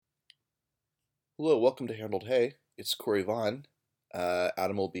Hello, welcome to Hey Arnold. Hey, it's Corey Vaughn.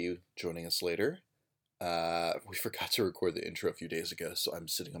 Adam will be joining us later. We forgot to record the intro a few days ago, so I'm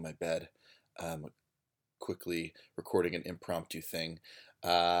sitting on my bed, quickly recording an impromptu thing.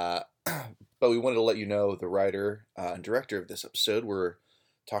 But we wanted to let you know the writer and director of this episode. We're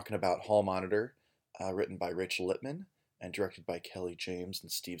talking about Hall Monitor, written by Rachel Lippman and directed by Kelly James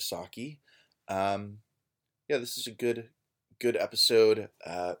and Steve Saki. Yeah, this is a good episode.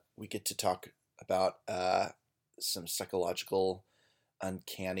 We get to talk about some psychological,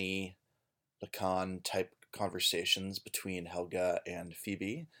 uncanny, Lacan type conversations between Helga and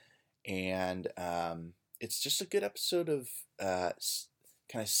Phoebe, and it's just a good episode of kind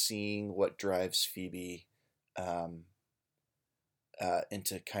of seeing what drives Phoebe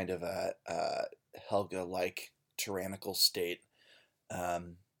into kind of a Helga-like tyrannical state. Yeah,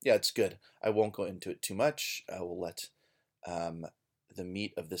 it's good. I won't go into it too much. I will let the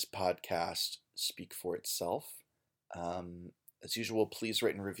meat of this podcast speak for itself. As usual, please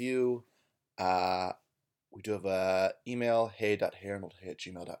rate and review. We do have a email,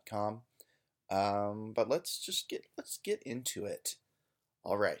 hey.heyarnold@gmail.com. But let's get into it.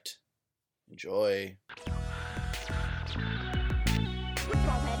 All right, enjoy.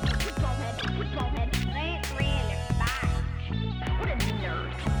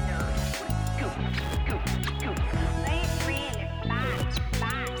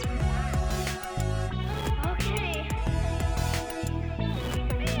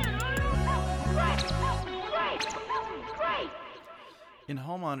 In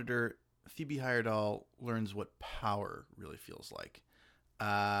Hall Monitor, Phoebe Heyerdahl learns what power really feels like.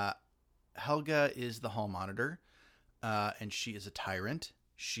 Helga is the Hall Monitor, and she is a tyrant.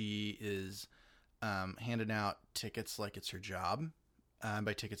 She is handing out tickets like it's her job.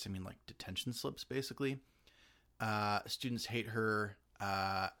 By tickets, I mean like detention slips, basically. Students hate her.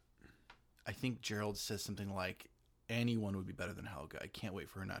 I think Gerald says something like, anyone would be better than Helga. I can't wait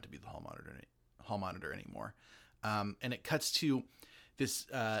for her not to be the Hall Monitor anymore. And it cuts to this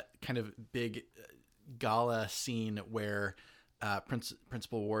kind of big gala scene where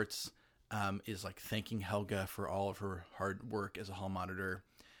Principal Warts is like thanking Helga for all of her hard work as a Hall Monitor,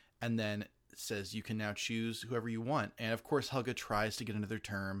 and then says, you can now choose whoever you want. And of course, Helga tries to get another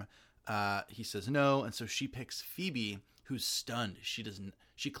term. He says no, and so she picks Phoebe, who's stunned.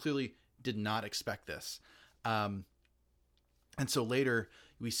 She clearly did not expect this. And so later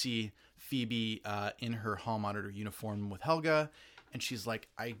we see Phoebe in her Hall Monitor uniform with Helga, and she's like,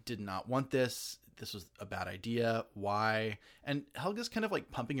 I did not want this. This was a bad idea. Why? And Helga's kind of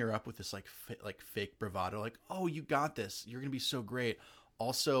like pumping her up with this like fake bravado, like, oh, you got this. You're going to be so great.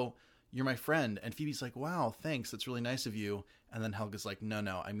 Also, you're my friend. And Phoebe's like, wow, thanks. That's really nice of you. And then Helga's like,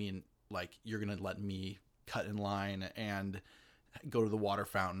 no. I mean, like, you're going to let me cut in line and go to the water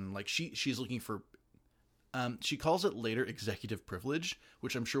fountain. Like she's looking for, she calls it later executive privilege,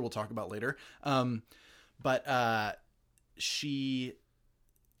 which I'm sure we'll talk about later. But she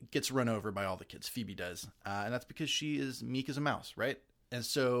gets run over by all the kids. Phoebe does. And that's because she is meek as a mouse, right? And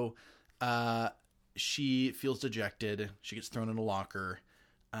so she feels dejected. She gets thrown in a locker.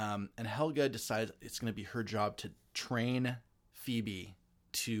 And Helga decides it's going to be her job to train Phoebe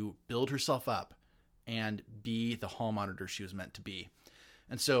to build herself up and be the Hall Monitor she was meant to be.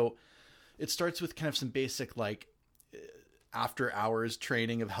 And so it starts with kind of some basic, like, after hours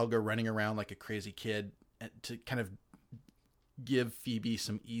training of Helga running around like a crazy kid to kind of give Phoebe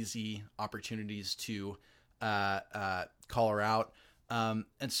some easy opportunities to call her out. And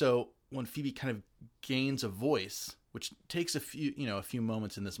so when Phoebe kind of gains a voice, which takes a few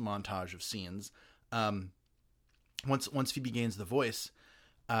moments in this montage of scenes, once Phoebe gains the voice,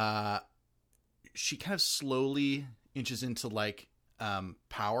 she kind of slowly inches into like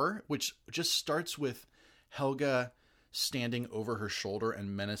power, which just starts with Helga standing over her shoulder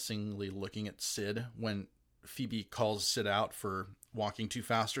and menacingly looking at Sid when Phoebe calls Sid out for walking too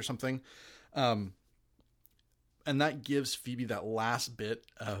fast or something. And that gives Phoebe that last bit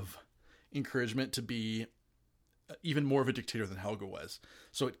of encouragement to be even more of a dictator than Helga was.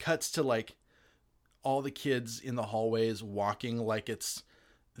 So it cuts to like all the kids in the hallways walking like it's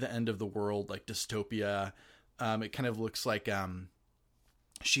the end of the world, like dystopia. It kind of looks like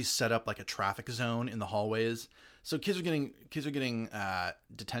she's set up like a traffic zone in the hallways. So kids are getting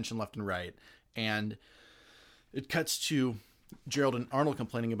detention left and right. And it cuts to Gerald and Arnold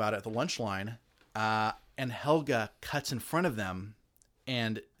complaining about it at the lunch line. And Helga cuts in front of them.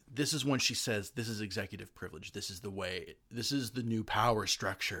 And this is when she says, this is executive privilege. This is the way. This is the new power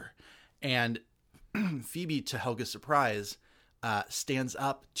structure. And Phoebe, to Helga's surprise, stands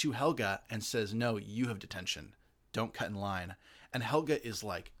up to Helga and says, no, you have detention. Don't cut in line. And Helga is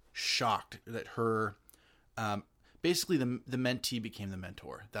like shocked that her basically the mentee became the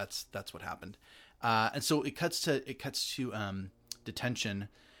mentor. That's what happened. And so it cuts to detention,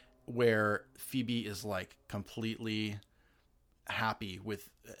 where Phoebe is like completely happy with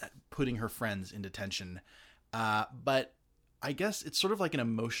putting her friends in detention. But I guess it's sort of like an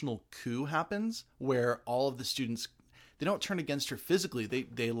emotional coup happens where all of the students, they don't turn against her physically.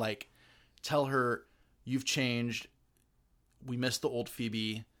 They like tell her, you've changed. We miss the old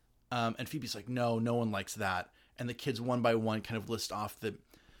Phoebe. And Phoebe's like, no one likes that. And the kids one by one kind of list off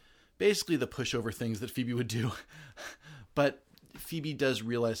basically the pushover things that Phoebe would do. But Phoebe does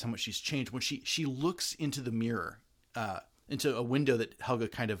realize how much she's changed when she looks into the mirror, into a window that Helga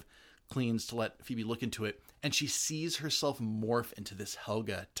kind of cleans to let Phoebe look into it. And she sees herself morph into this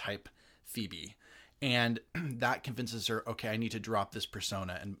Helga type Phoebe. And that convinces her, okay, I need to drop this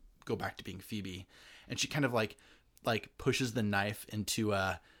persona and go back to being Phoebe. And she kind of like pushes the knife into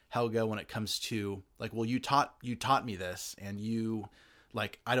Helga when it comes to like, well, you taught me this, and you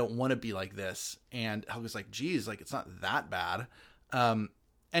like, I don't want to be like this. And Helga's like, geez, like, it's not that bad.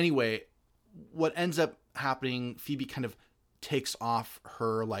 Anyway, what ends up happening, Phoebe kind of takes off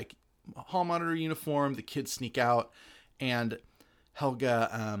her like hall monitor uniform. The kids sneak out, and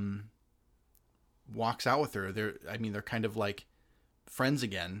Helga walks out with her. They're kind of like friends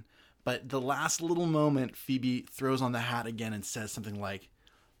again. But the last little moment, Phoebe throws on the hat again and says something like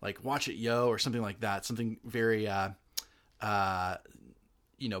 "watch it, yo," or something like that. Something very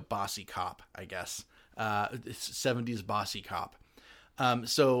bossy cop, I guess. It's 70s bossy cop.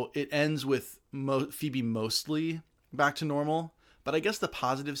 So it ends with Phoebe mostly back to normal. But I guess the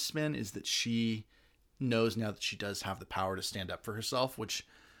positive spin is that she knows now that she does have the power to stand up for herself, which,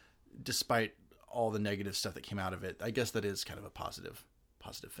 despite all the negative stuff that came out of it, I guess that is kind of a positive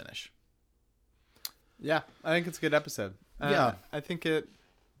finish. Yeah, I think it's a good episode. Yeah. I think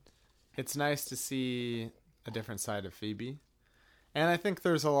it's nice to see a different side of Phoebe. And I think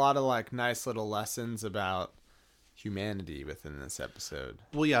there's a lot of like nice little lessons about humanity within this episode.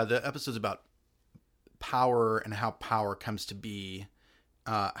 Well, yeah, the episode's about power and how power comes to be,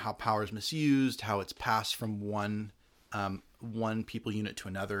 how power is misused, how it's passed from one people unit to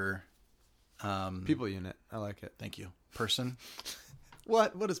another. People unit. I like it. Thank you. Person.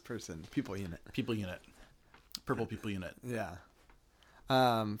 What is person? People unit. People unit. Purple people unit. Yeah.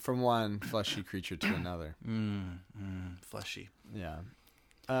 From one fleshy creature to another. Fleshy. Yeah.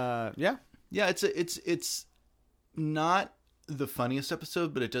 Yeah. Yeah, it's not the funniest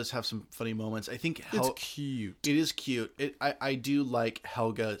episode, but it does have some funny moments. I think it's cute. It is cute. I do like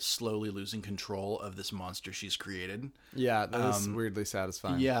Helga slowly losing control of this monster she's created. Yeah, that is weirdly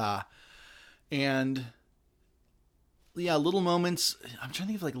satisfying. Yeah. And yeah, little moments. I'm trying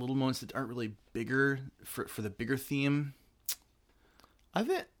to think of like little moments that aren't really bigger for the bigger theme. I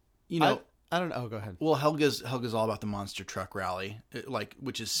think, I don't know. Oh, go ahead. Well, Helga's all about the monster truck rally,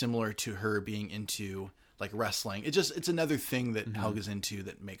 which is similar to her being into like wrestling. It's another thing that Helga's into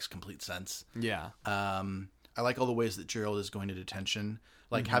that makes complete sense. Yeah. I like all the ways that Gerald is going to detention,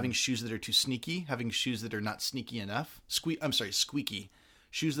 like having shoes that are too sneaky, having shoes that are not sneaky enough. Squeaky.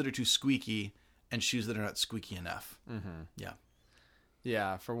 Shoes that are too squeaky, and shoes that are not squeaky enough. Mm-hmm. Yeah.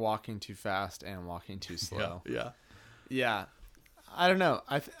 Yeah, for walking too fast and walking too slow. Yeah. I don't know.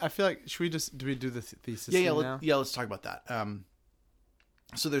 I feel like, do we do the thesis scene now? Yeah, let's talk about that.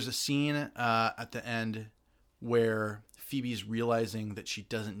 So there's a scene at the end where Phoebe's realizing that she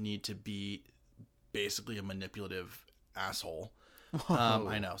doesn't need to be basically a manipulative asshole.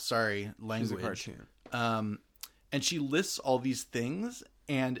 I know. Sorry, language. She's a cartoon. And she lists all these things,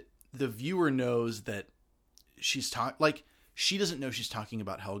 and the viewer knows that she's she doesn't know she's talking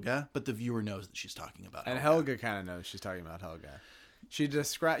about Helga, but the viewer knows that she's talking about Helga. And Helga kind of knows she's talking about Helga.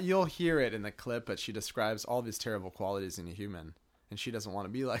 You'll hear it in the clip, but she describes all these terrible qualities in a human, and she doesn't want to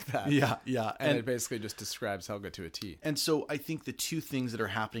be like that. Yeah. And it basically just describes Helga to a T. And so I think the two things that are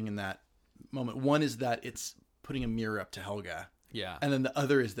happening in that moment, one is that it's putting a mirror up to Helga. Yeah. And then the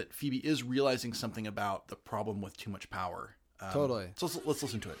other is that Phoebe is realizing something about the problem with too much power. Totally. So let's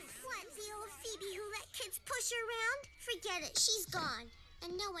listen to it. What, the old Phoebe who let kids push her around? Forget it, she's gone.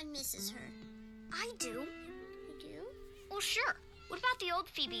 And no one misses her. I do. You do? Well, sure. What about the old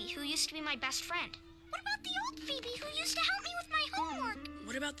Phoebe who used to be my best friend? What about the old Phoebe who used to help me with my homework?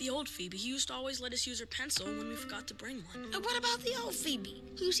 What about the old Phoebe who used to always let us use her pencil when we forgot to bring one? And what about the old Phoebe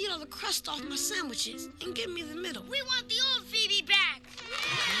who used to eat all the crust off my sandwiches and give me the middle? We want the old Phoebe back!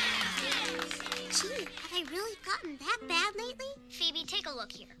 Gee, have I really gotten that bad lately? Phoebe, take a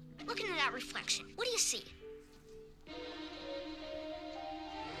look here. Look into that reflection. What do you see?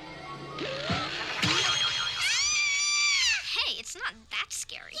 Hey, it's It's not that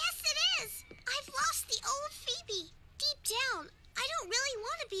scary. Yes, it is. I've lost the old Phoebe. Deep down, I don't really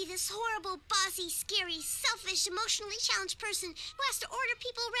want to be this horrible, bossy, scary, selfish, emotionally challenged person who has to order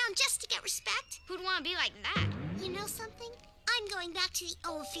people around just to get respect. Who'd want to be like that? You know something? I'm going back to the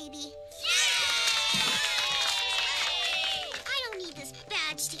old Phoebe. I don't need this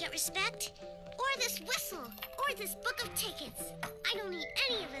badge to get respect, or this whistle, or this book of tickets. I don't need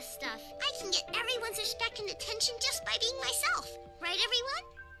any of this stuff. I can get everyone's respect and attention just by being myself. Right, everyone?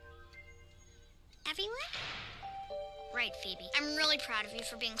 Everyone? Right, Phoebe. I'm really proud of you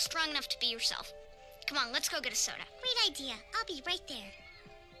for being strong enough to be yourself. Come on, let's go get a soda. Great idea. I'll be right there.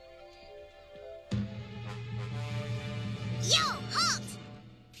 Yo, halt!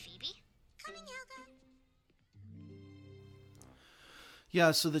 Phoebe? Coming, Helga.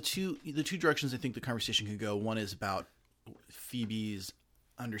 Yeah, so the two directions I think the conversation could go. One is about Phoebe's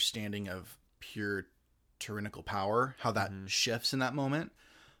understanding of pure tyrannical power, how that shifts in that moment.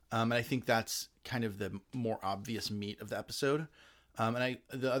 And I think that's kind of the more obvious meat of the episode. The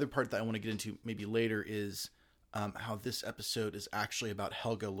other part that I want to get into maybe later is how this episode is actually about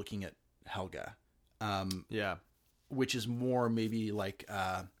Helga looking at Helga. Which is more maybe like,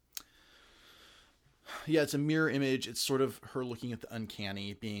 it's a mirror image. It's sort of her looking at the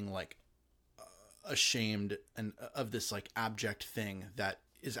uncanny, being like ashamed and of this like abject thing that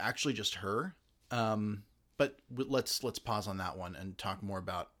is actually just her. But let's pause on that one and talk more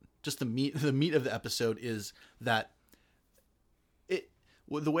about just the meat. The meat of the episode is that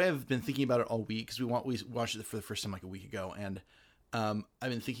the way I've been thinking about it all week, because we watched it for the first time like a week ago, and I've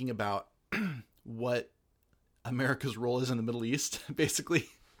been thinking about what America's role is in the Middle East, basically.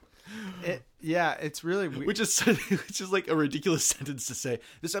 It's really which is like a ridiculous sentence to say.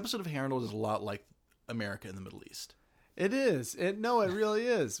 This episode of Hey Arnold is a lot like America in the Middle East. It is. It really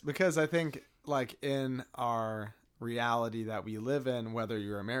is, because I think like in our reality that we live in, whether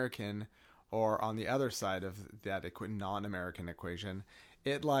you're American or on the other side of that non-American equation,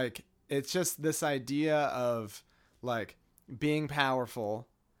 it's just this idea of like being powerful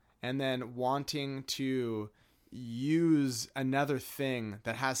and then wanting to use another thing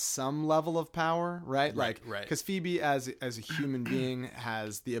that has some level of power, right? Right. Because Phoebe as a human being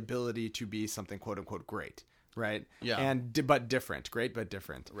has the ability to be something quote unquote great, right? Yeah. But different, great but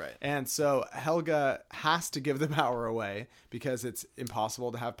different. Right. And so Helga has to give the power away because it's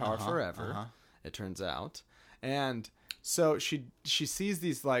impossible to have power forever. It turns out, and so she sees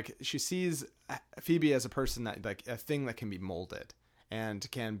she sees Phoebe as a person that like a thing that can be molded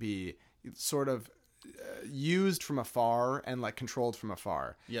and can be sort of used from afar and like controlled from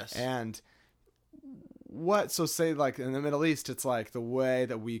afar. Yes. And say like in the Middle East, it's like the way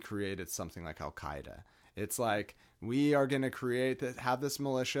that we created something like Al Qaeda. It's like we are going to have this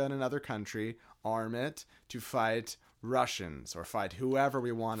militia in another country, arm it to fight Russians or fight whoever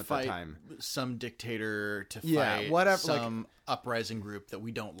we want at the time. Some dictator to fight whatever, some uprising group that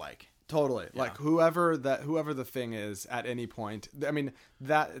we don't like. Totally. Yeah. Like whoever the thing is at any point. I mean,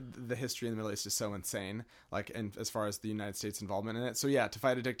 that the history in the Middle East is so insane, like, and as far as the United States involvement in it. So yeah, to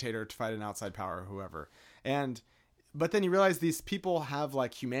fight a dictator, to fight an outside power, whoever. But then you realize these people have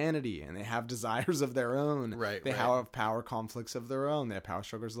like humanity and they have desires of their own. Right. They have power conflicts of their own. They have power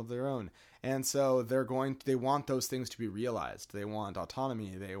struggles of their own. And so they want those things to be realized. They want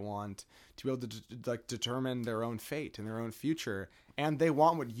autonomy. They want to be able to like determine their own fate and their own future. And they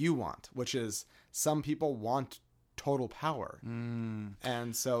want what you want, which is some people want total power.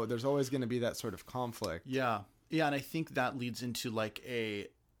 And so there's always going to be that sort of conflict. Yeah. Yeah. And I think that leads into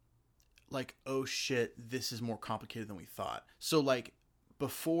oh shit, this is more complicated than we thought. So like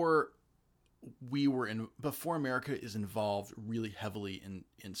before America is involved really heavily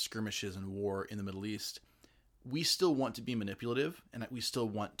in skirmishes and war in the Middle East, we still want to be manipulative and we still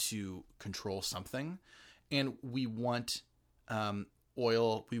want to control something. And we want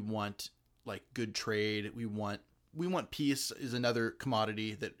oil, we want like good trade, we want peace is another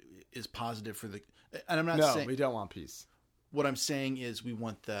commodity that is positive for the, and I'm not saying we don't want peace. What I'm saying is we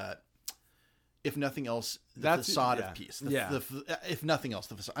want if nothing else, the facade of peace. If nothing else,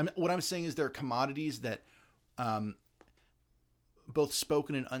 the facade. What I'm saying is there are commodities that, both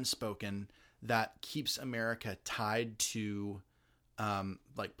spoken and unspoken, that keeps America tied to,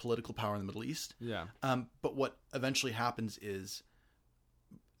 like political power in the Middle East. Yeah. But what eventually happens is,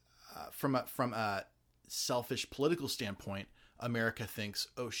 from a selfish political standpoint, America thinks,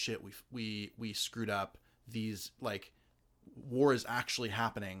 oh shit, we screwed up. These like. War is actually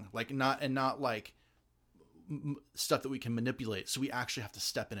happening, like not like stuff that we can manipulate. So we actually have to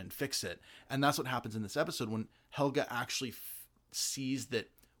step in and fix it. And that's what happens in this episode when Helga actually sees that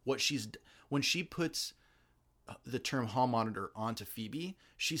when she puts the term hall monitor onto Phoebe,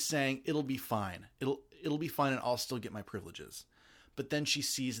 she's saying it'll be fine. It'll be fine, and I'll still get my privileges. But then she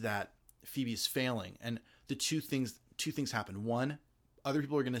sees that Phoebe's failing, and the two things happen. One, other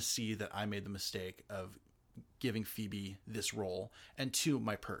people are going to see that I made the mistake of giving Phoebe this role, and two,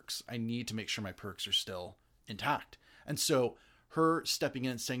 my perks. I need to make sure my perks are still intact. And so her stepping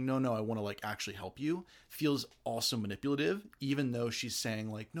in and saying, no, I want to like actually help you, feels also manipulative, even though she's saying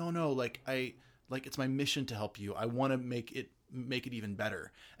like, no, like it's my mission to help you. I want to make it even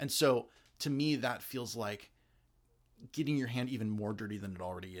better. And so to me, that feels like getting your hand even more dirty than it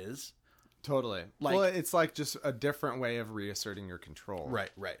already is. Totally. Like, well, it's like just a different way of reasserting your control.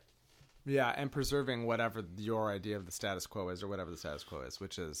 Right. Yeah, and preserving whatever your idea of the status quo is, or whatever the status quo is,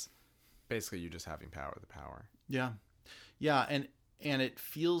 which is basically you just having power, the power. Yeah, and it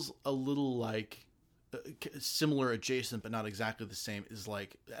feels a little like similar, adjacent, but not exactly the same. Is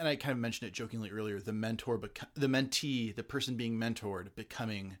like, and I kind of mentioned it jokingly earlier, the mentee, the person being mentored,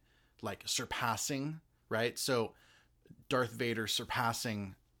 becoming like surpassing, right? So Darth Vader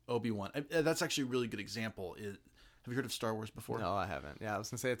surpassing Obi-Wan. That's actually a really good example. Have you heard of Star Wars before? No, I haven't. Yeah, I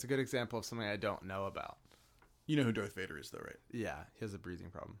was gonna say it's a good example of something I don't know about. You know who Darth Vader is, though, right? Yeah, he has a breathing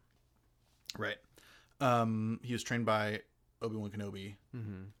problem. Right. He was trained by Obi-Wan Kenobi,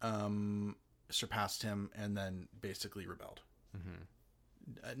 surpassed him, and then basically rebelled.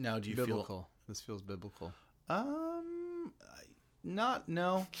 Now, do you biblical? This feels biblical. No.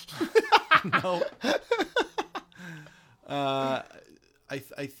 No. I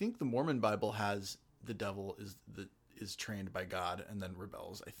think the Mormon Bible has the devil is trained by God and then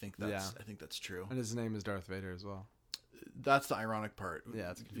rebels. I think that's true. And his name is Darth Vader as well. That's the ironic part.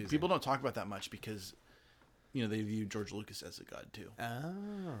 Yeah, it's confusing. People don't talk about that much because, they view George Lucas as a god too.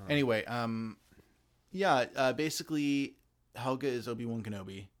 Oh. Anyway, basically Helga is Obi-Wan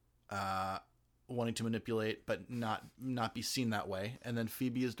Kenobi, wanting to manipulate but not be seen that way, and then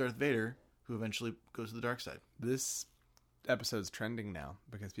Phoebe is Darth Vader, who eventually goes to the dark side. This episode's trending now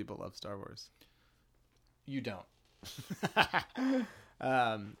because people love Star Wars. You don't.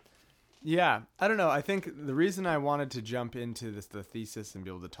 Yeah, I don't know. I think the reason I wanted to jump into the thesis and be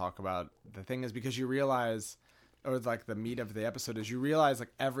able to talk about the thing is because you realize, or like the meat of the episode is you realize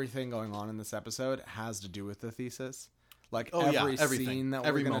like everything going on in this episode has to do with the thesis. Like every scene that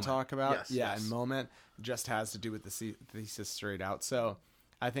we're going to talk about, and moment just has to do with the thesis straight out. So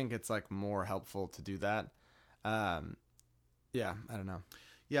I think it's like more helpful to do that. I don't know.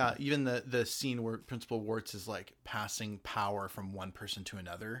 Yeah, even the scene where Principal Warts is like passing power from one person to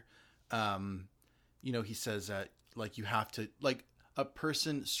another. He says that like you have to, like a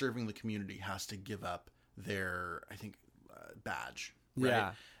person serving the community has to give up their, I think, badge. Right?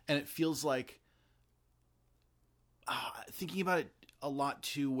 Yeah. And it feels like, thinking about it a lot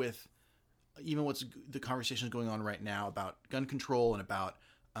too with even what's the conversations going on right now about gun control and about,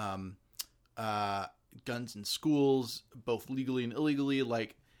 guns in schools, both legally and illegally.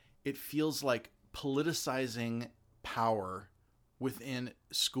 Like it feels like politicizing power within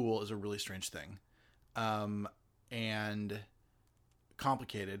school is a really strange thing, and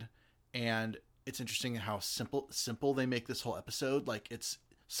complicated. And it's interesting how simple they make this whole episode. Like it's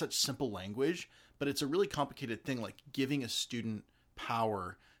such simple language, but it's a really complicated thing. Like giving a student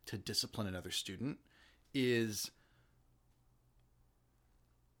power to discipline another student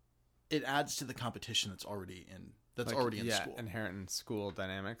it adds to the competition that's already in school. Inherent in school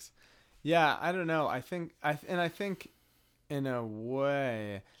dynamics. Yeah, I don't know. I think in a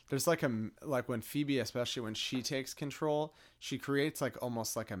way there's like when Phoebe, especially when she takes control, she creates like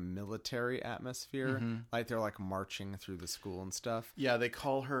almost like a military atmosphere. Like they're like marching through the school and stuff. Yeah, they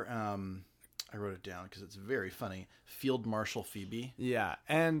call her I wrote it down because it's very funny. Field Marshal Phoebe. Yeah,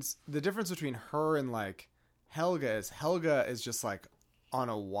 and the difference between her and like Helga is just like on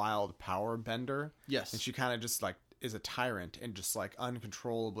a wild power bender. Yes. And she kind of just like is a tyrant and just like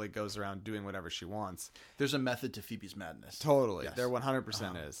uncontrollably goes around doing whatever she wants. There's a method to Phoebe's madness. Totally. Yes. There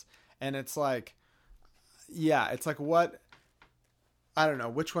 100% is. And it's like, it's like what, I don't know,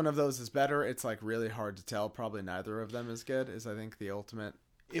 which one of those is better? It's like really hard to tell. Probably neither of them is good, is I think the ultimate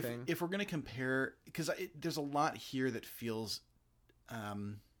thing. If we're going to compare, because there's a lot here that feels,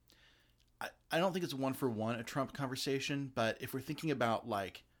 I don't think it's one for one a Trump conversation, but if we're thinking about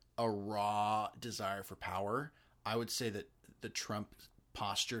like a raw desire for power, I would say that the Trump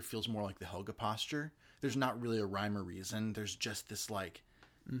posture feels more like the Helga posture. There's not really a rhyme or reason. There's just this like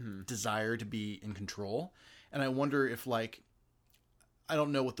desire to be in control. And I wonder if like, I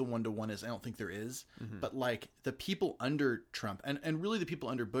don't know what the 1-to-1 is. I don't think there is, but like the people under Trump and really the people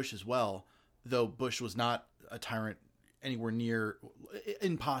under Bush as well, though Bush was not a tyrant anywhere near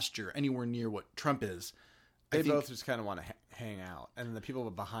in posture, anywhere near what Trump is. They both just kind of want to hang out, and the people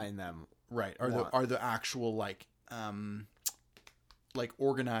behind them, right, are the actual like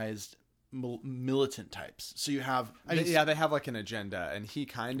organized militant types. So you have, they have like an agenda, and he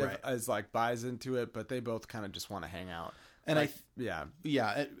kind of is like buys into it, but they both kind of just want to hang out. And like,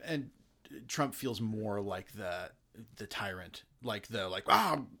 and Trump feels more like the tyrant, like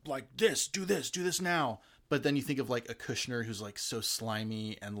this, do this now. But then you think of like a Kushner who's like so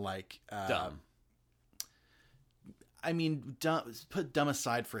slimy and like dumb. I mean, put dumb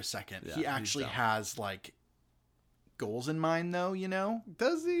aside for a second. Yeah, he actually has like goals in mind, though. You know?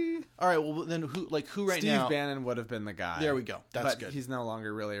 Does he? All right. Well, then who right now? Steve Bannon would have been the guy. There we go. That's but good. He's no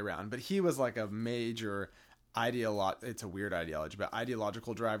longer really around. But he was like a major it's a weird ideology, but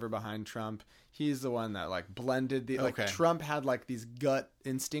ideological driver behind Trump. He's the one that like blended like Trump had like these gut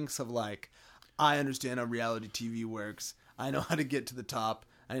instincts of like, I understand how reality TV works. I know how to get to the top.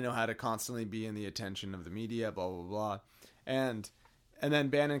 I know how to constantly be in the attention of the media, blah, blah, blah. And then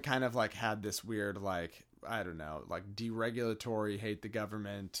Bannon kind of like had this weird, like, I don't know, like deregulatory, hate the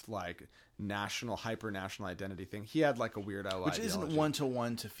government, like hyper-national identity thing. He had like a weirdo ideology. Which isn't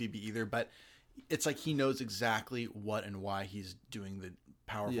one-to-one to Phoebe either, but it's like he knows exactly what and why he's doing the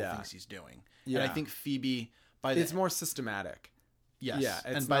powerful things he's doing. Yeah. And I think Phoebe, it's more systematic. Yes. Yeah.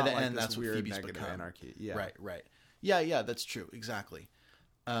 And by the end, that's what Phoebe's become. Anarchy. Yeah. Right. Yeah, that's true. Exactly.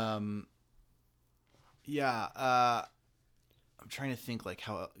 I'm trying to think like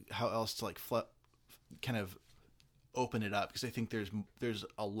how else to like kind of open it up, because I think there's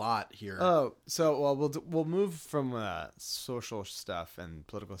a lot here. Oh, so we'll move from social stuff and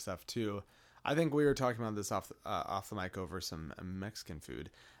political stuff to, I think we were talking about this off the mic over some Mexican food.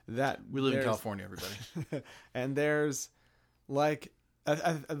 That we live in California, everybody, and there's like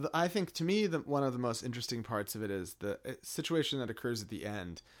I think to me one of the most interesting parts of it is the situation that occurs at the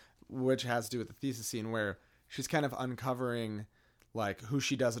end, which has to do with the thesis scene where she's kind of uncovering like who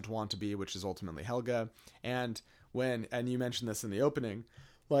she doesn't want to be, which is ultimately Hegla. And you mentioned this in the opening,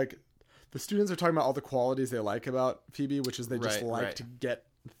 like the students are talking about all the qualities they like about Phoebe, which is they just like to get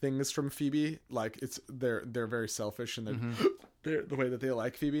things from Phoebe. Like they're very selfish and they're the way that they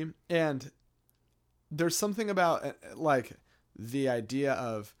like Phoebe. And there's something about like the idea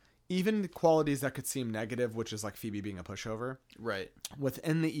of even qualities that could seem negative, which is like Phoebe being a pushover, right,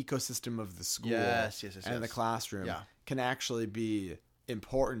 within the ecosystem of the school and the classroom, can actually be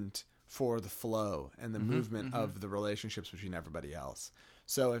important for the flow and the movement of the relationships between everybody else.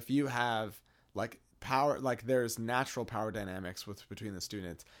 So if you have like power, like there's natural power dynamics between the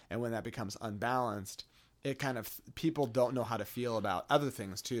students, and when that becomes unbalanced, it kind of, people don't know how to feel about other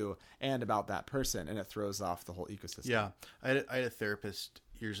things too, and about that person, and it throws off the whole ecosystem. Yeah. I had a therapist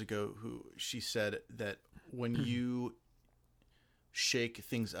years ago who she said that when you shake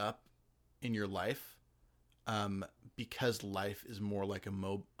things up in your life, because life is more like a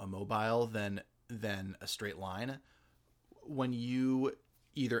mobile than a straight line, when you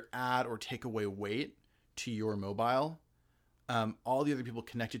either add or take away weight to your mobile, all the other people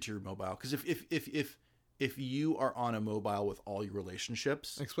connected to your mobile, because if you are on a mobile with all your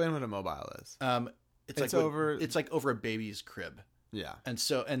relationships, explain what a mobile is. It's like over a baby's crib. Yeah. And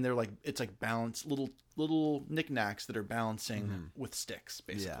they're like, it's like balance, little knickknacks that are balancing with sticks,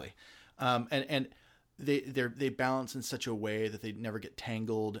 basically. Yeah. And they balance in such a way that they never get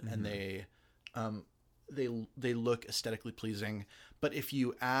tangled, and they look aesthetically pleasing. But if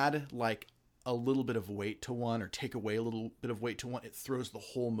you add like a little bit of weight to one, or take away a little bit of weight to one, it throws the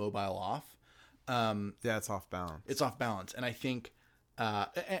whole mobile off. It's off balance. It's off balance. And I think,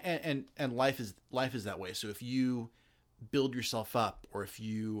 and life is that way. So if you build yourself up, or if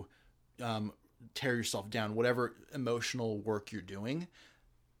you tear yourself down, whatever emotional work you're doing,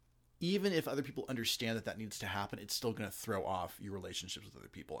 even if other people understand that needs to happen, it's still going to throw off your relationships with other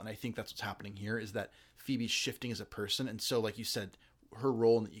people. And I think that's what's happening here, is that Phoebe's shifting as a person. And so, like you said, her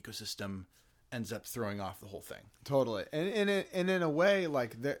role in the ecosystem ends up throwing off the whole thing. Totally. And in a way,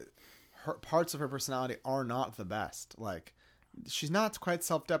 like her parts of her personality are not the best. Like she's not quite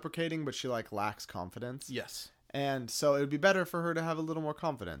self-deprecating, but she like lacks confidence. Yes. And so it would be better for her to have a little more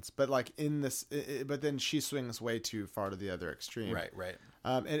confidence. But like in this, but then she swings way too far to the other extreme. Right.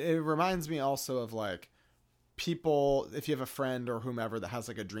 It reminds me also of like people, if you have a friend or whomever that has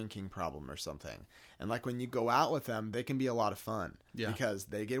like a drinking problem or something, and like when you go out with them, they can be a lot of fun because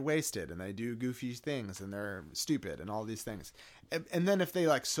they get wasted and they do goofy things and they're stupid and all these things. And then if they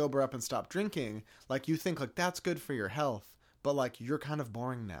like sober up and stop drinking, like you think like that's good for your health. but like you're kind of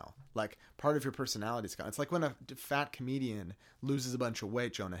boring now. Like part of your personality's gone. It's like when a fat comedian loses a bunch of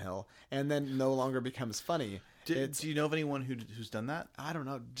weight, Jonah Hill, and then no longer becomes funny. Do you know of anyone who's done that? I don't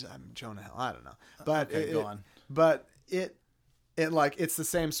know. Jonah Hill. I don't know. But okay, go on. But it like it's the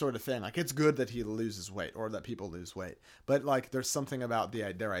same sort of thing. Like it's good that he loses weight or that people lose weight, but like there's something about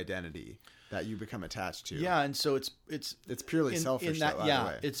their identity that you become attached to. Yeah, and so it's purely selfish. In that, though, yeah,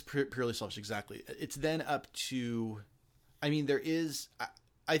 way. it's purely selfish. Exactly. It's then up to. I mean, there is.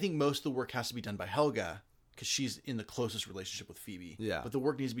 I think most of the work has to be done by Helga because she's in the closest relationship with Phoebe. Yeah. But the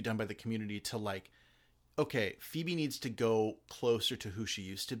work needs to be done by the community to like. Okay, Phoebe needs to go closer to who she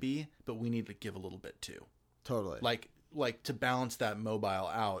used to be, but we need to give a little bit too. Totally. Like to balance that mobile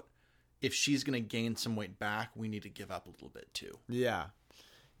out. If she's going to gain some weight back, we need to give up a little bit too. Yeah.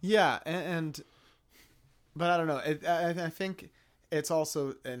 But I don't know. I think it's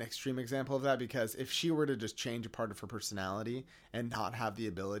also an extreme example of that because if she were to just change a part of her personality and not have the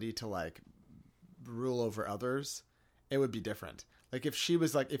ability to like rule over others, it would be different. Like if she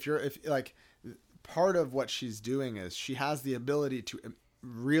was like, if part of what she's doing is she has the ability to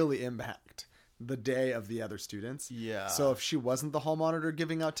really impact the day of the other students. Yeah. So if she wasn't the hall monitor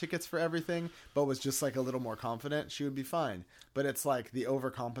giving out tickets for everything, but was just like a little more confident, she would be fine. But it's like the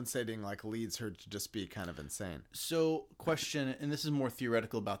overcompensating like leads her to just be kind of insane. So question, and this is more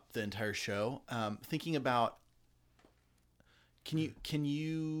theoretical about the entire show. Thinking about, can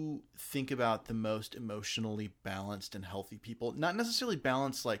you think about the most emotionally balanced and healthy people? Not necessarily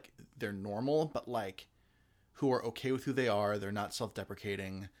balanced like they're normal, but like who are okay with who they are. They're not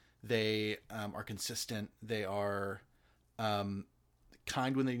self-deprecating. They are consistent. They are kind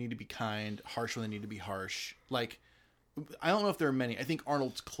when they need to be kind, harsh when they need to be harsh. Like, I don't know if there are many. I think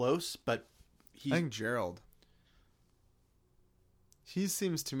Arnold's close, but I think Gerald. He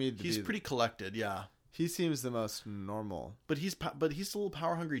seems to me to he's be pretty collected. Yeah, he seems the most normal. but he's a little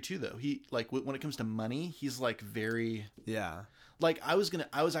power hungry too, though. He like when it comes to money, he's like very like I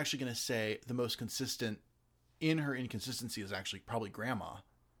was actually gonna say the most consistent in her inconsistency is actually probably Grandma.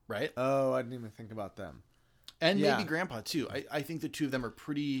 Right? Oh, I didn't even think about them. And maybe Grandpa, too. I think the two of them are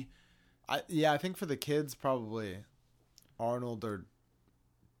pretty... I think for the kids, probably Arnold or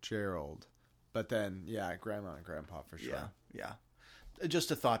Gerald. But then, Grandma and Grandpa for sure. Yeah. Just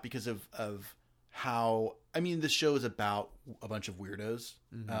a thought because of how... I mean, this show is about a bunch of weirdos.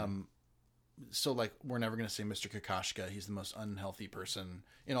 Mm-hmm. So, like, we're never going to say Mr. Kakashka. He's the most unhealthy person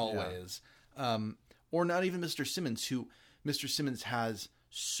in all ways. Or not even Mr. Simmons, who... Mr. Simmons has...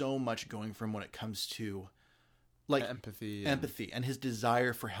 so much going for him when it comes to like empathy and his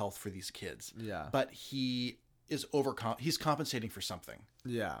desire for health for these kids. Yeah. But he is he's compensating for something.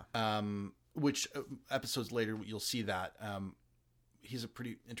 Yeah. Which episodes later you'll see that he's a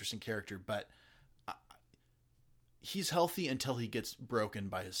pretty interesting character, but he's healthy until he gets broken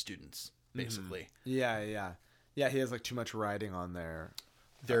by his students, basically. Mm-hmm. Yeah. He has like too much riding on their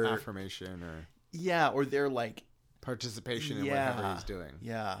affirmation or their like participation in whatever he's doing.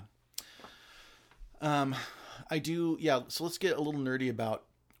 Yeah. I do. Yeah. So let's get a little nerdy about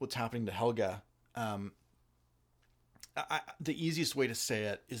what's happening to Helga. The easiest way to say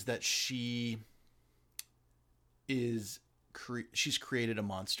it is that she's created a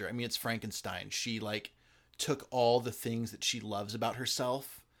monster. I mean, it's Frankenstein. She like took all the things that she loves about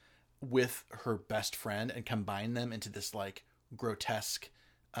herself with her best friend and combined them into this like grotesque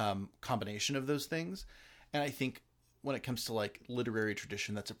combination of those things. And I think when it comes to like literary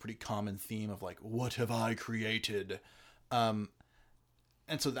tradition, that's a pretty common theme of like, what have I created? And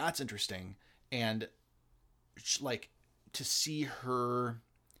so that's interesting. And like to see her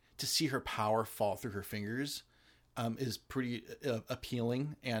power fall through her fingers is pretty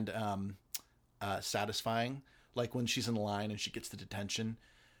appealing and satisfying. Like when she's in line and she gets the detention,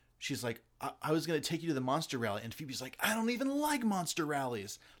 she's like, I was going to take you to the monster rally. And Phoebe's like, I don't even like monster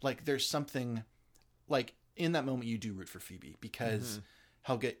rallies. Like there's something like, in that moment, you do root for Phoebe because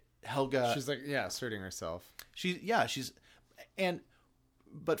Helga. She's like, asserting herself.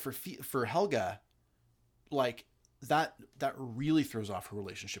 But for Helga, like that really throws off her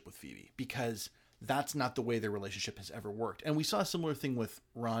relationship with Phoebe because that's not the way their relationship has ever worked. And we saw a similar thing with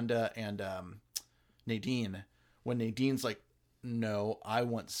Rhonda and Nadine when Nadine's like, no, I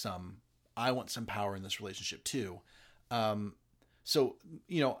want some power in this relationship too. So,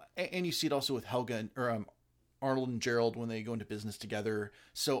 and you see it also with Helga or Arnold and Gerald when they go into business together.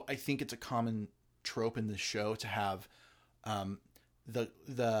 So I think it's a common trope in this show to have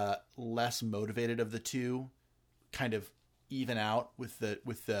the less motivated of the two kind of even out with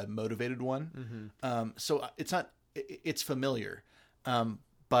the motivated one. Mm-hmm. So it's familiar.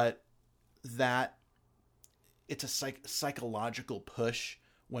 But that it's a psychological push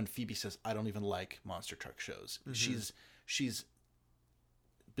when Phoebe says, I don't even like monster truck shows. She's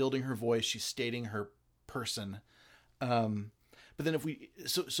building her voice. She's stating her person. But then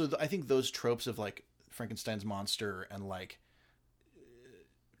I think those tropes of like Frankenstein's monster and like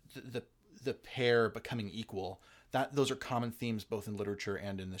the pair becoming equal, those are common themes both in literature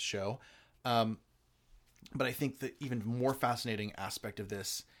and in this show. But I think the even more fascinating aspect of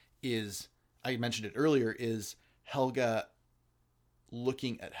this is, I mentioned it earlier, is Helga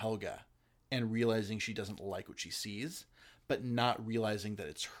looking at Helga and realizing she doesn't like what she sees, but not realizing that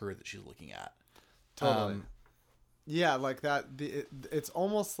it's her that she's looking at. Totally. Yeah, like that. It's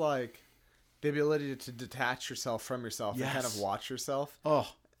almost like the ability to detach yourself from yourself and kind of watch yourself. Oh,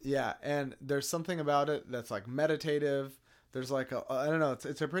 yeah. And there's something about it that's like meditative. There's like I don't know.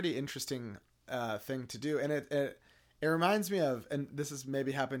 It's a pretty interesting thing to do, and it reminds me of, and this has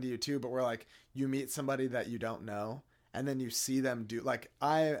maybe happened to you too, but where like you meet somebody that you don't know, and then you see them do, like,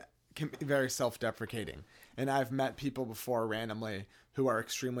 I can be very self-deprecating, and I've met people before randomly who are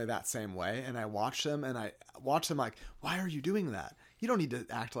extremely that same way, and I watch them like, why are you doing that? You don't need to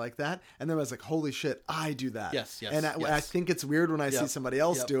act like that. And then I was like, holy shit, I do that. Yes. And I think it's weird when I see somebody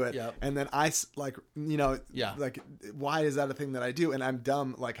else do it. Yep. And then I like, like, why is that a thing that I do? And I'm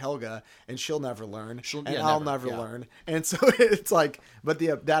dumb like Helga, and she'll never learn, I'll never learn. And so it's like, but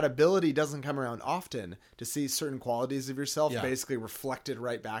that ability doesn't come around often, to see certain qualities of yourself basically reflected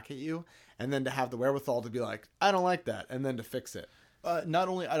right back at you. And then to have the wherewithal to be like, I don't like that. And then to fix it. Not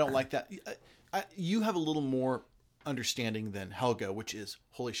only I don't like that, you have a little more understanding than Helga, which is,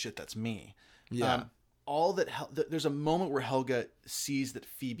 holy shit, that's me. Yeah. There's a moment where Helga sees that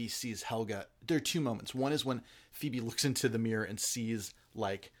Phoebe sees Helga. There are two moments. One is when Phoebe looks into the mirror and sees,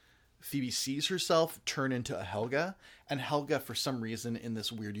 like, Phoebe sees herself turn into a Helga, and Helga, for some reason in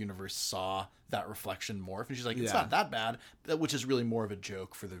this weird universe, saw that reflection morph, and she's like, it's not that bad, which is really more of a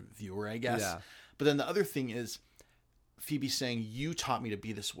joke for the viewer, I guess. Yeah. But then the other thing is Phoebe saying, you taught me to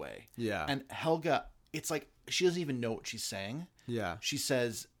be this way. Yeah. And Helga, it's like, she doesn't even know what she's saying. Yeah. She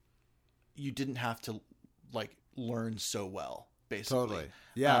says, you didn't have to, like, learn so well, basically. Totally.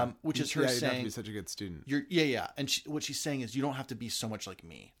 Yeah. Which is her saying, you have to be saying, such a good student. And what she's saying is, you don't have to be so much like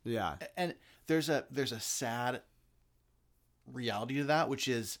me. Yeah. And there's a sad reality to that, which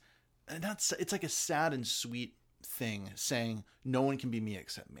is, it's like a sad and sweet thing, saying no one can be me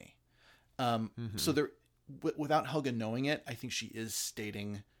except me. So there, without Helga knowing it, I think she is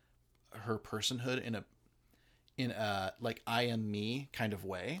stating her personhood in a like, I am me kind of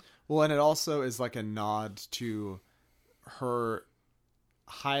way. Well, and it also is like a nod to her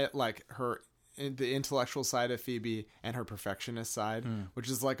the intellectual side of Phoebe and her perfectionist side, which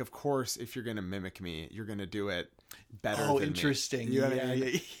is like, of course, if you're going to mimic me, you're going to do it better than interesting. me. You know what I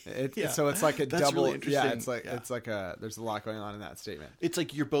mean? So it's like a That's double. really interesting. It's like there's a lot going on in that statement. It's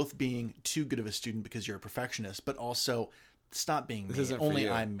like you're both being too good of a student because you're a perfectionist, but also stop being me. This isn't Only for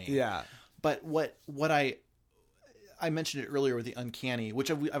you. I'm me. Yeah. But what I mentioned it earlier with the uncanny,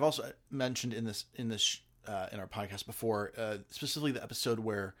 which I've also mentioned in our podcast before, specifically the episode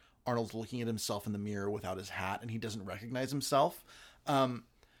where Arnold's looking at himself in the mirror without his hat and he doesn't recognize himself. And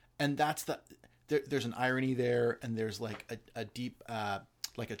that's there's an irony there, and there's like a deep,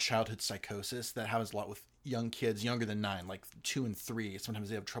 like a childhood psychosis that happens a lot with young kids younger than 9, like 2 and 3. Sometimes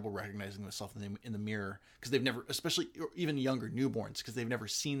they have trouble recognizing themselves in the mirror because they've never, especially, or even younger newborns, because they've never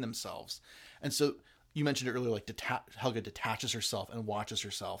seen themselves. And so you mentioned it earlier, like Helga detaches herself and watches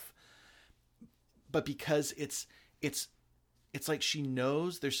herself, but because it's like she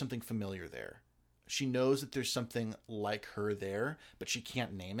knows there's something familiar there. She knows that there's something like her there, but she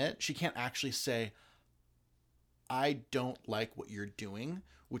can't name it. She can't actually say, I don't like what you're doing,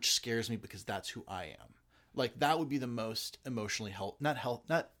 which scares me because that's who I am. Like, that would be the most emotionally not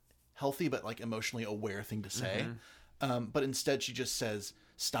healthy, but like emotionally aware thing to say. Mm-hmm. But instead she just says,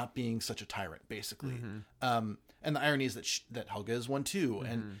 stop being such a tyrant, basically. Mm-hmm. And the irony is that Helga is one too.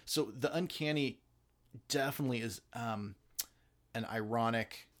 Mm-hmm. And so the uncanny definitely is, an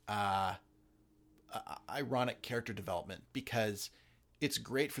ironic character development, because it's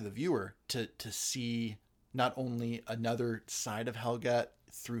great for the viewer to see not only another side of Helga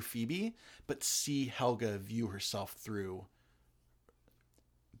through Phoebe, but see Helga view herself through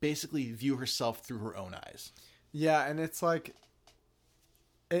her own eyes. Yeah. And it's like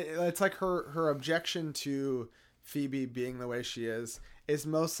her objection to Phoebe being the way she is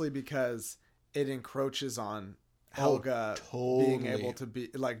mostly because it encroaches on Helga being able to be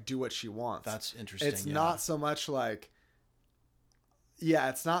like, do what she wants. That's interesting. It's not so much like,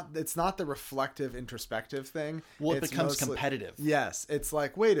 it's not the reflective introspective thing. Well, it becomes competitive. Yes. It's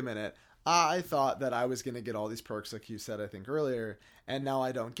like, wait a minute, I thought that I was going to get all these perks, like you said, I think earlier, and now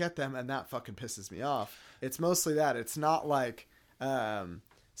I don't get them, and that fucking pisses me off. It's mostly that. It's not like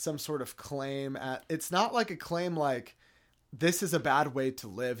some sort of claim it's not like a claim like, this is a bad way to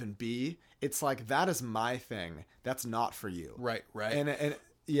live and be. It's like, that is my thing. That's not for you. Right. And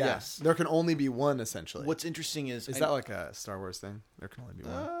yes, there can only be one, essentially. What's interesting is that like a Star Wars thing? There can only be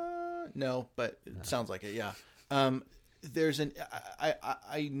one. No, but it sounds like it. Yeah. I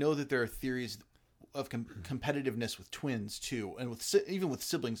know that there are theories of competitiveness with twins too, and even with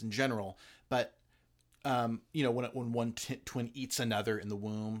siblings in general. But when one twin eats another in the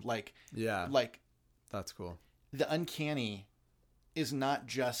womb, like that's cool. The uncanny is not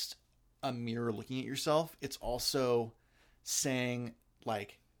just a mirror looking at yourself. It's also saying,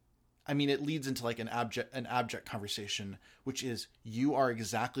 like, I mean, it leads into like an abject conversation, which is, you are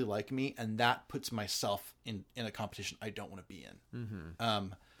exactly like me, and that puts myself in a competition I don't want to be in. Mm-hmm.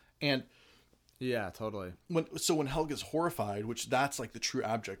 And yeah, totally. When Helga's horrified, which that's like the true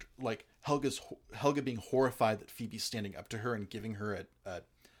abject, like Helga being horrified that Phoebe's standing up to her and giving her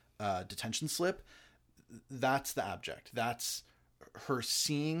a detention slip. That's the abject. That's her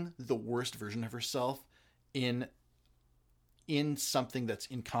seeing the worst version of herself in something that's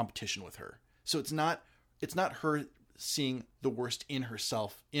in competition with her. So it's not her seeing the worst in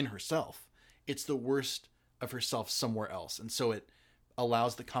herself. It's the worst of herself somewhere else. And so it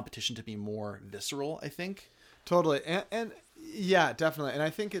allows the competition to be more visceral, I think. Totally. And yeah, definitely. And I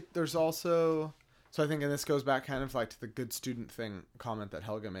think there's also, so I think, and this goes back kind of like to the good student thing comment that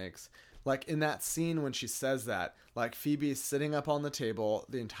Helga makes. Like in that scene when she says that, like Phoebe's sitting up on the table,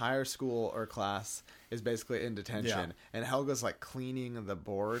 the entire school or class is basically in detention, and Helga's like cleaning the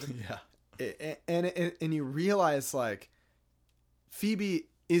board. Yeah. And you realize like Phoebe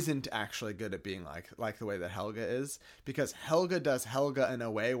isn't actually good at being like the way that Helga is, because Helga does Helga in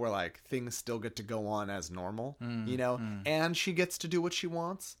a way where like things still get to go on as normal, and she gets to do what she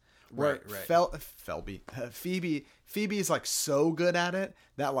wants. Right. Phoebe's like so good at it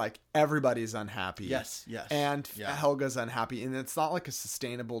that like everybody's unhappy. Yes. And Helga's unhappy, and it's not like a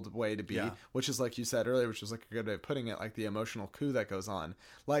sustainable way to be, which is like you said earlier, which is like a good way of putting it, like the emotional coup that goes on.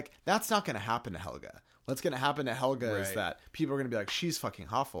 Like that's not going to happen to Helga. What's going to happen to Helga is that people are going to be like, she's fucking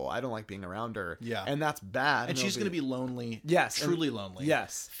awful. I don't like being around her. Yeah. And that's bad. And she's going to be lonely. Yes. Truly lonely.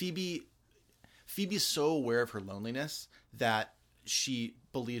 Yes. Phoebe's so aware of her loneliness that she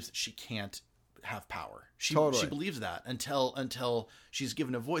believes that she can't have power. She believes that until she's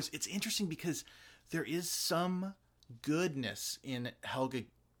given a voice. It's interesting because there is some goodness in Helga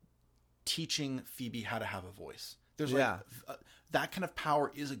teaching Phoebe how to have a voice. There's that kind of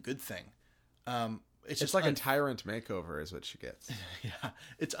power is a good thing. It's just like a tyrant makeover is what she gets. Yeah.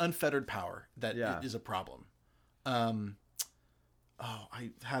 It's unfettered power that is a problem. I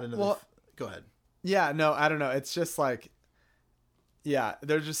had another. Go ahead. Yeah, no, I don't know. It's just like, yeah,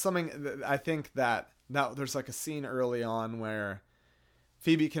 there's just something. I think that now there's like a scene early on where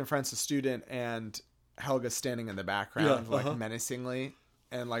Phoebe confronts a student and Helga's standing in the background, like menacingly,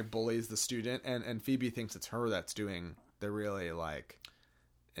 and like bullies the student, and Phoebe thinks it's her that's doing the really like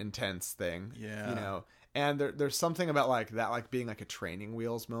intense thing. Yeah. And there's something about like that, like being like a training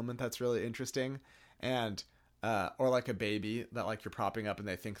wheels moment that's really interesting, and or like a baby that like you're propping up and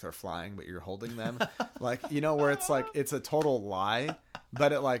they think they're flying but you're holding them, like where it's like it's a total lie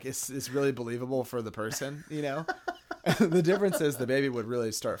but it like it's really believable for the person. The difference is the baby would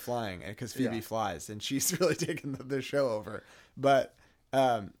really start flying because Phoebe flies and she's really taking the show over. But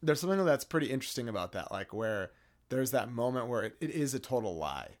there's something that's pretty interesting about that, like where there's that moment where it is a total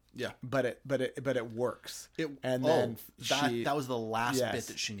lie. Yeah. But it works. That was the last bit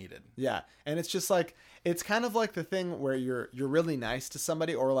that she needed. Yeah. And it's just like, it's kind of like the thing where you're really nice to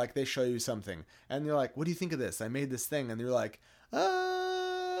somebody, or like they show you something and you're like, what do you think of this? I made this thing. And you're like,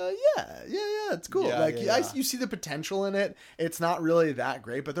 yeah, it's cool. You see the potential in it. It's not really that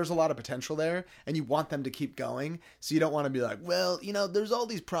great, but there's a lot of potential there and you want them to keep going. So you don't want to be like, well, there's all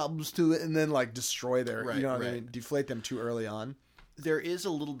these problems to it, and then like destroy their, what I mean? Deflate them too early on. There is a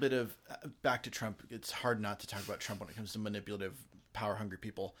little bit of, back to Trump. It's hard not to talk about Trump when it comes to manipulative, power hungry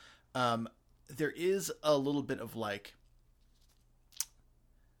people. There is a little bit of like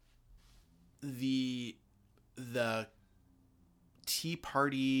the Tea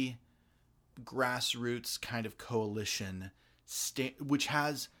Party grassroots kind of coalition, which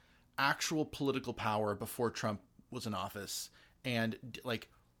has actual political power before Trump was in office, and like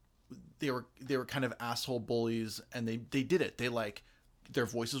they were kind of asshole bullies, and they did it. They like their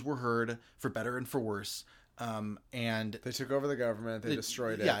voices were heard for better and for worse. And they took over the government. They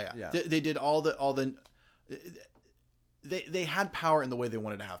destroyed it. Yeah. They did all the. They had power in the way they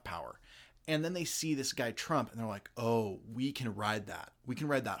wanted to have power, And then they see this guy Trump, and they're like, "Oh, we can ride that. We can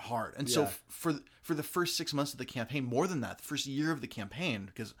ride that hard." And so for the first 6 months of the campaign, more than that, the first year of the campaign,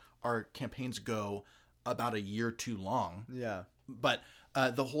 because our campaigns go about a year too long. Yeah. But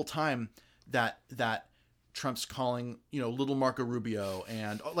the whole time that Trump's calling, little Marco Rubio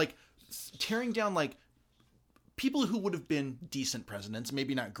and like tearing down like people who would have been decent presidents,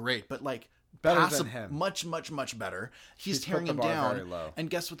 maybe not great, but like better than him, much better. He's put tearing the him bar down. very low. And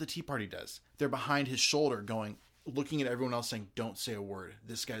guess what the Tea Party does? They're behind his shoulder, looking at everyone else, saying, "Don't say a word.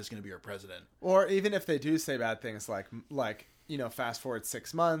 This guy's going to be our president." Or even if they do say bad things, like fast forward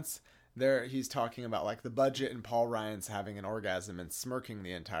 6 months. He's talking about like the budget, and Paul Ryan's having an orgasm and smirking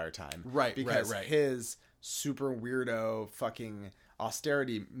the entire time. Right, because right. his super weirdo fucking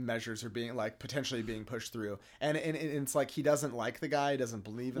austerity measures are being like potentially being pushed through, and it's like he doesn't like the guy, he doesn't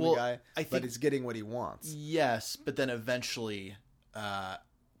believe in the guy, but he's getting what he wants. Yes, but then eventually,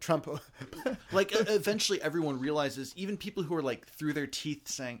 Trump, eventually everyone realizes, even people who are like through their teeth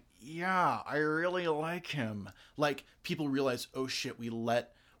saying, "Yeah, I really like him." Like people realize, "Oh shit, we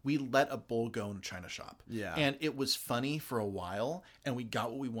let a bull go in a china shop." Yeah. And it was funny for a while, and we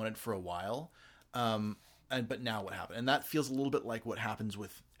got what we wanted for a while. But now what happened? And that feels a little bit like what happens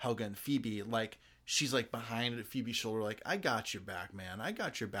with Helga and Phoebe. Like, she's like behind Phoebe's shoulder, like, "I got your back, man. I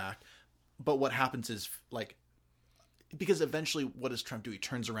got your back." But what happens is, like, because eventually what does Trump do? He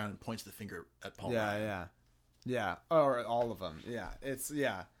turns around and points the finger at Paul Ryan. Yeah. Or all of them. Yeah.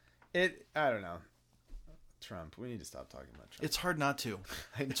 I don't know. Trump. We need to stop talking about Trump. It's hard not to.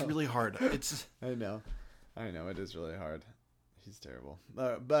 It's really hard. I know. It is really hard. He's terrible.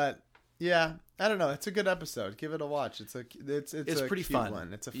 But yeah, I don't know. It's a good episode. Give it a watch. It's a pretty cute fun.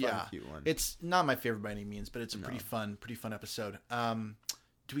 one. It's a fun, cute one. It's not my favorite by any means, but it's a pretty fun episode.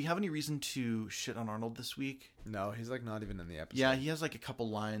 Do we have any reason to shit on Arnold this week? No, he's like not even in the episode. Yeah, he has like a couple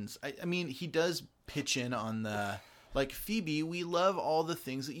lines. I mean, he does pitch in on the like, "Phoebe, we love all the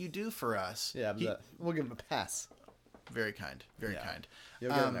things that you do for us." Yeah, but we'll give him a pass. Very kind. Very kind.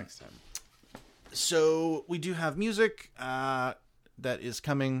 You'll get it next time. So we do have music that is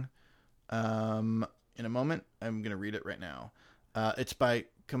coming in a moment. I'm going to read it right now. It's by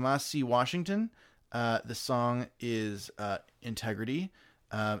Kamasi Washington. The song is Integrity.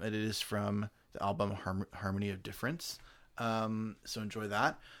 And it is from the album Harmony of Difference. So enjoy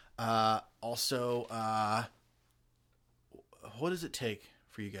that. Also, what does it take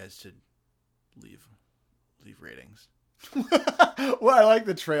for you guys to leave ratings? Well, I like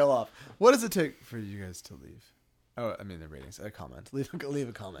the trail off. What does it take for you guys to leave? Oh, I mean the ratings. A comment. Leave a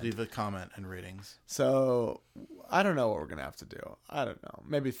comment. Leave a comment and ratings. So I don't know what we're gonna have to do. I don't know.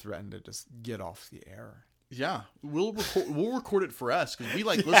 Maybe threaten to just get off the air. Yeah, we'll record it for us because we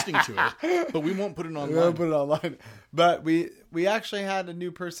like listening to it, but we won't put it online. We won't put it online. But we actually had a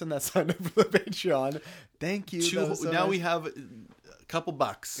new person that signed up for the Patreon. Thank you. Now we have a couple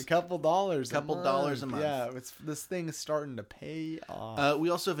bucks. A couple dollars. $2 a month. Yeah, this thing is starting to pay off. We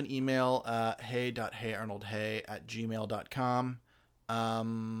also have an email,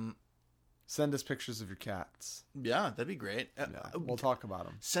 hey.heyarnoldhey@gmail.com. Send us pictures of your cats. Yeah, that'd be great. We'll talk about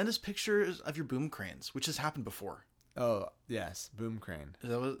them. Send us pictures of your boom cranes, which has happened before. Oh, yes. Boom crane. Is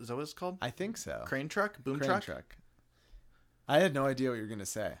that what it's called? I think so. Crane truck? Boom crane truck? I had no idea what you were going to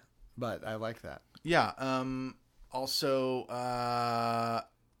say, but I like that. Yeah. Also,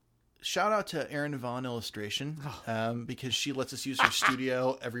 shout out to Erin Vaughn Illustration because she lets us use her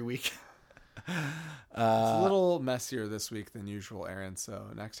studio every week. It's a little messier this week than usual, Aaron, so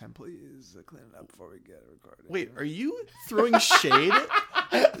next time please clean it up before we get recorded. Wait, are you throwing shade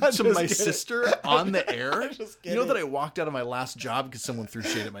to my sister on the air? You know that I walked out of my last job because someone threw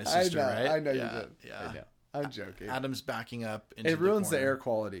shade at my sister, right? I know you did. Yeah. I know. I'm joking. Adam's backing up into it ruins the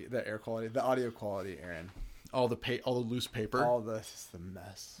corner. the audio quality, Aaron. All the loose paper. All the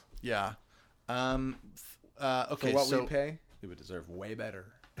mess. Yeah. Okay, for what we pay, we would deserve way better.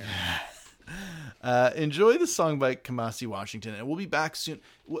 Enjoy the song by Kamasi Washington, and we'll be back soon.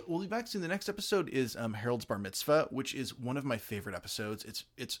 The next episode is Harold's Bar Mitzvah, which is one of my favorite episodes.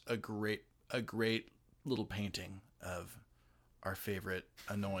 It's a great little painting of our favorite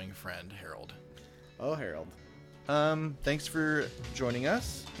annoying friend Harold. Oh, Harold. Thanks for joining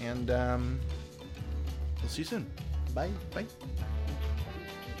us, and we'll see you soon. Bye. Bye.